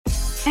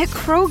At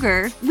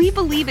Kroger, we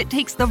believe it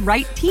takes the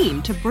right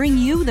team to bring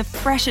you the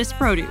freshest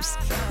produce.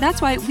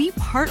 That's why we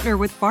partner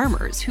with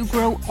farmers who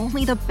grow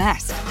only the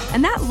best.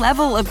 And that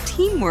level of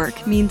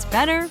teamwork means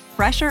better,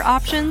 fresher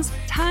options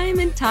time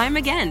and time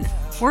again.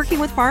 Working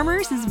with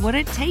farmers is what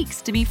it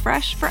takes to be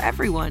fresh for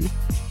everyone.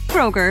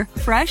 Kroger,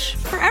 fresh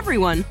for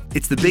everyone.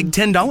 It's the big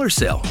 $10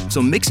 sale,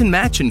 so mix and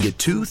match and get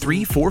 2,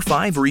 3, 4,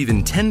 5, or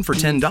even 10 for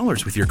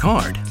 $10 with your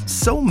card.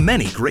 So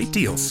many great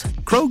deals.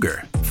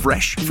 Kroger,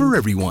 fresh for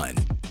everyone.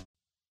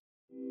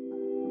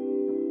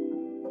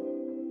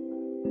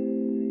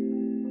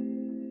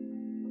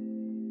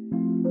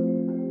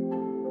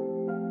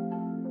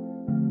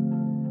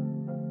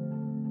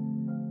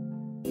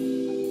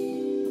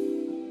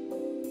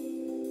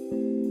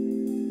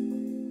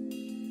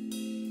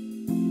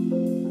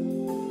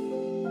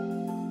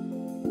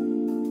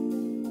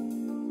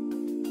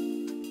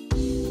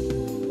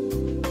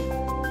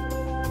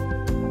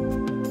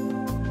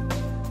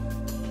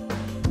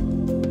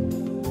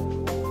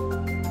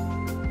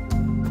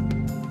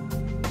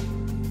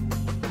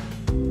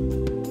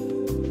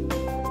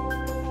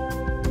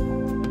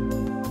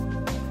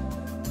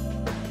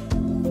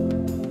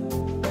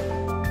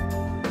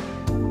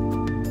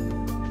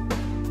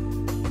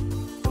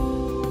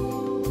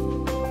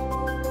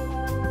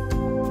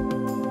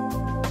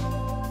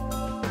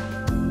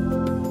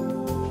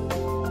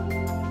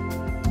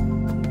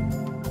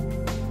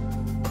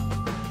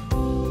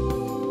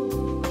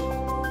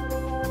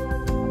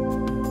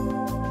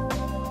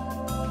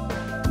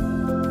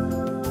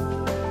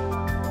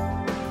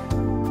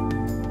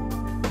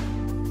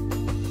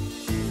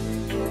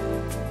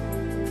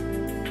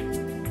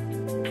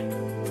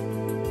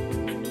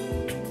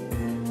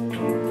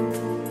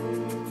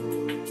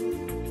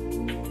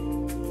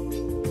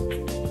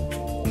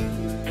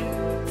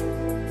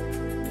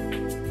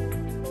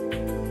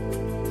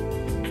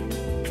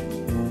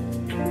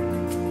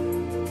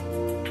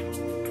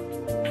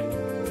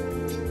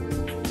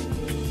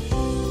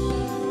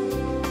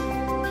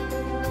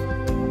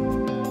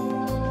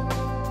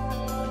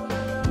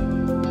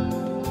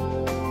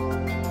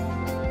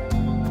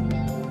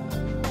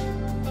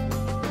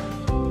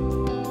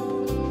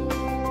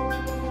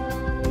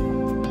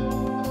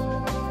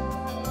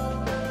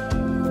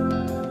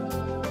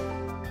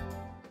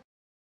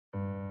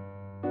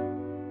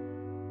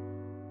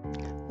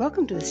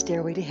 Welcome to the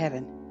Stairway to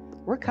Heaven.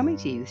 We're coming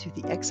to you through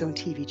the X-Zone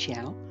TV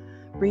channel,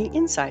 bringing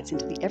insights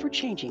into the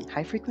ever-changing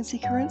high-frequency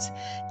currents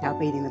now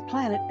bathing the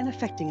planet and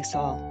affecting us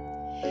all.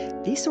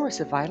 The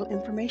source of vital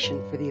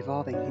information for the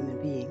evolving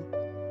human being.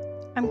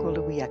 I'm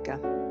Golda Wiyaka.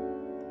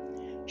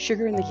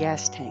 Sugar in the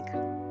gas tank.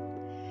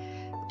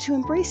 To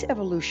embrace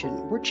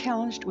evolution, we're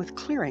challenged with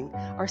clearing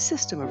our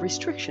system of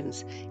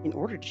restrictions in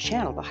order to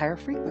channel the higher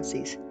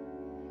frequencies.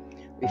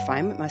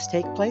 Refinement must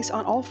take place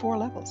on all 4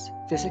 levels: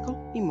 physical,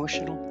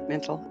 emotional,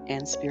 mental,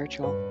 and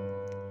spiritual.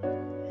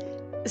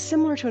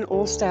 Similar to an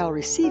old-style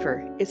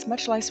receiver, it's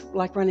much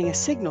like running a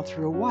signal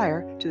through a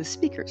wire to the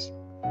speakers.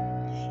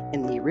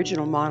 In the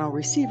original mono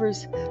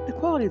receivers, the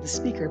quality of the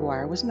speaker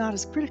wire was not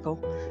as critical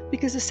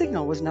because the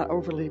signal was not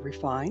overly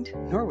refined,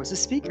 nor was the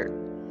speaker.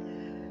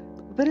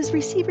 But as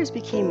receivers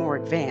became more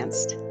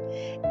advanced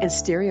and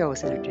stereo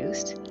was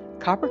introduced,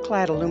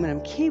 copper-clad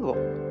aluminum cable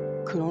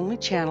could only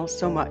channel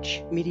so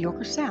much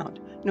mediocre sound,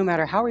 no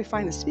matter how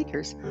refined the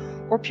speakers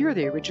or pure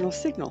the original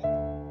signal.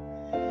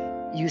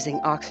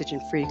 Using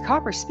oxygen-free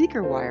copper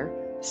speaker wire,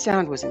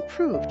 sound was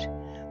improved,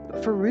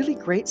 but for really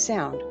great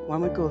sound,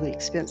 one would go the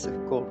expense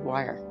of gold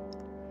wire.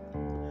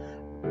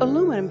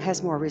 Aluminum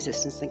has more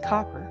resistance than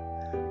copper.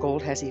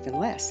 Gold has even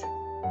less.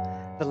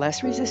 The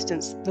less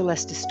resistance, the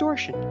less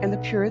distortion, and the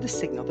purer the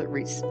signal that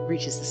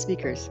reaches the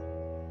speakers.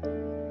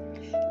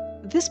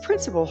 This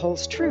principle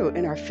holds true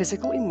in our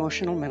physical,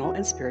 emotional, mental,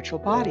 and spiritual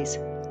bodies.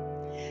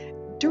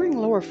 During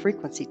lower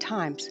frequency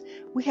times,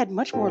 we had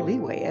much more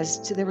leeway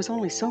as there was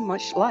only so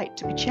much light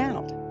to be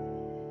channeled.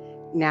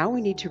 Now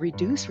we need to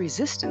reduce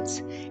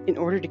resistance in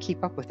order to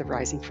keep up with the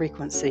rising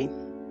frequency.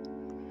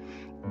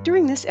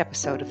 During this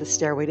episode of The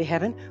Stairway to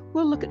Heaven,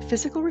 we'll look at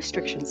physical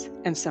restrictions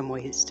and some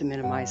ways to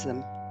minimize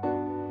them.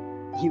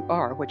 You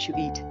are what you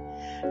eat.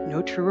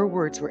 No truer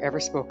words were ever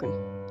spoken.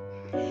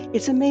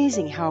 It's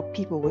amazing how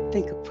people would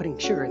think of putting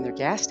sugar in their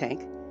gas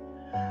tank,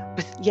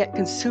 but yet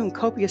consume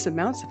copious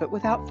amounts of it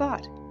without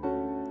thought.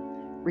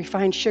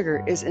 Refined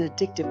sugar is an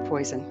addictive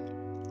poison,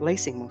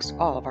 lacing most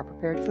all of our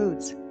prepared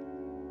foods.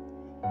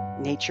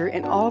 Nature,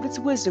 in all of its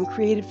wisdom,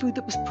 created food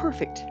that was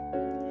perfect.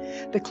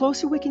 The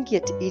closer we can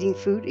get to eating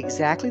food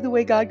exactly the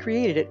way God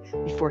created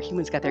it before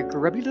humans got their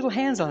grubby little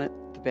hands on it,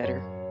 the better.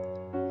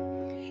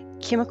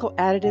 Chemical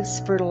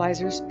additives,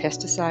 fertilizers,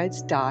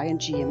 pesticides, dye, and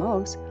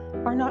GMOs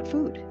are not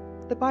food.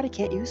 The body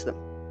can't use them.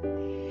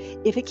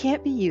 If it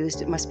can't be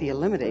used, it must be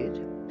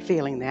eliminated.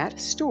 Failing that,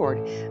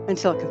 stored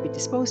until it can be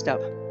disposed of.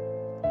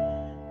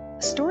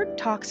 Stored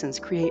toxins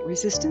create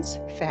resistance,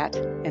 fat,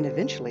 and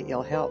eventually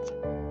ill health.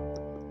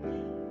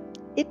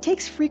 It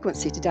takes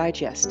frequency to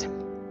digest.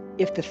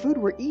 If the food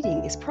we're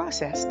eating is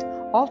processed,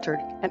 altered,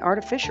 and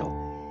artificial,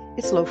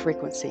 it's low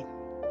frequency.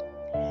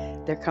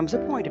 there comes a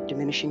point of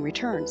diminishing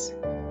returns.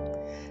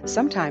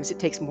 Sometimes it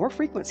takes more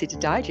frequency to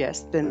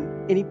digest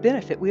than any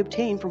benefit we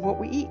obtain from what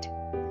we eat.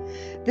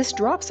 This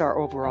drops our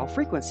overall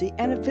frequency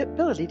and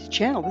ability to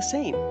channel the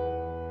same.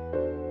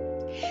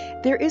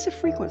 There is a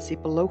frequency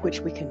below which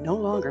we can no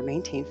longer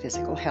maintain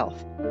physical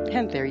health.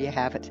 And there you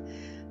have it,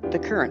 the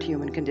current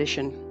human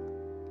condition.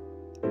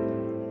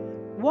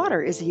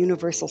 Water is a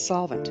universal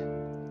solvent.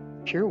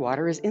 Pure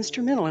water is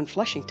instrumental in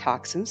flushing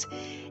toxins,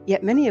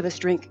 yet many of us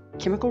drink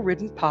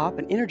chemical-ridden pop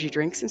and energy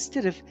drinks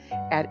instead of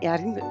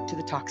adding to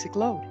the toxic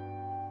load.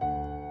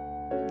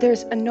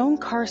 There's a known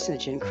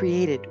carcinogen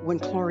created when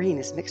chlorine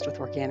is mixed with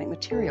organic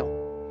material.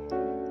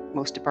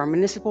 Most of our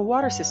municipal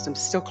water systems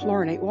still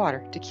chlorinate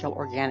water to kill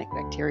organic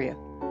bacteria.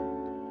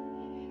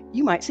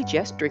 You might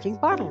suggest drinking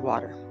bottled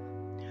water.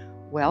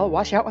 Well,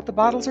 watch out what the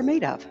bottles are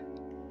made of.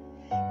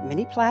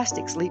 Many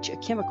plastics leach a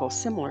chemical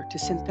similar to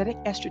synthetic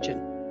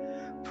estrogen,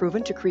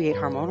 proven to create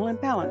hormonal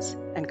imbalance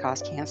and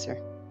cause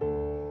cancer.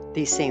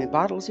 These same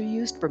bottles are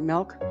used for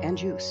milk and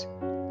juice.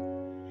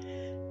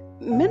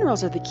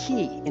 Minerals are the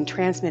key in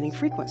transmitting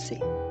frequency.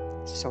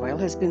 Soil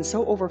has been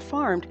so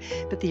overfarmed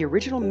that the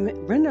original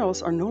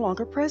minerals are no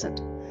longer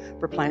present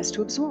for plants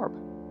to absorb.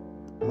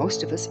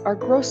 Most of us are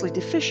grossly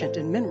deficient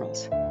in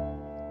minerals.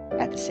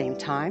 At the same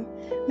time,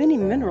 many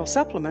mineral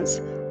supplements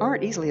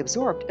aren't easily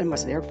absorbed and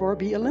must therefore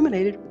be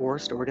eliminated or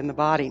stored in the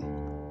body.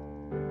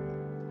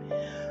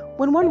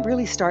 When one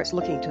really starts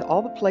looking to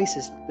all the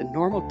places that the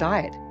normal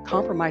diet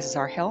compromises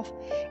our health,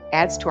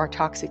 adds to our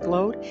toxic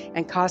load,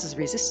 and causes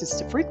resistance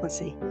to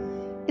frequency,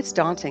 it's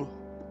daunting.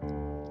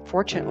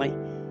 Fortunately,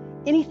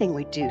 anything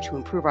we do to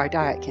improve our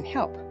diet can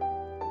help.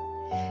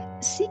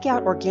 Seek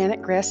out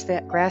organic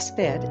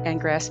grass-fed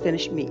and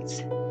grass-finished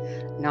meats,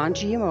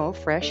 non-GMO,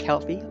 fresh,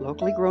 healthy,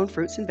 locally grown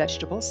fruits and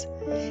vegetables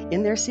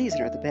in their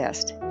season are the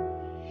best.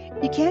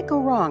 You can't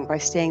go wrong by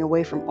staying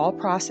away from all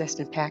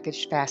processed and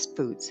packaged fast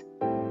foods,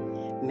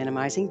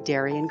 minimizing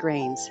dairy and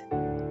grains.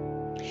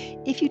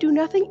 If you do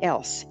nothing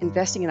else,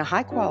 investing in a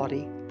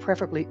high-quality,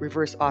 preferably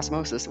reverse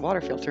osmosis water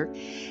filter,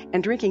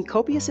 and drinking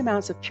copious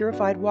amounts of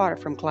purified water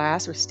from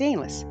glass or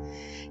stainless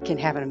can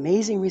have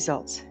amazing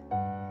results.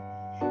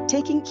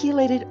 Taking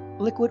chelated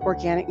liquid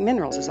organic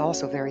minerals is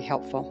also very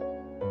helpful.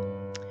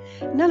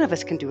 None of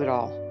us can do it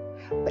all,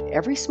 but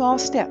every small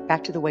step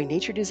back to the way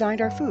nature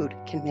designed our food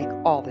can make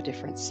all the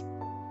difference.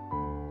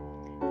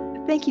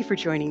 Thank you for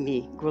joining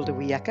me, Gwilda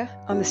Wiyaka,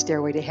 on the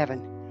Stairway to Heaven,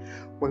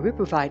 where we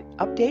provide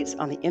updates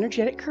on the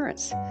energetic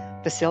currents,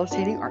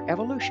 facilitating our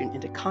evolution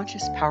into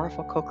conscious,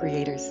 powerful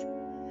co-creators.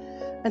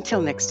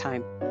 Until next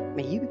time,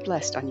 may you be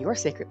blessed on your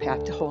sacred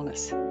path to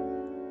wholeness.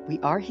 We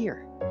are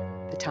here.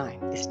 The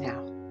time is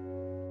now.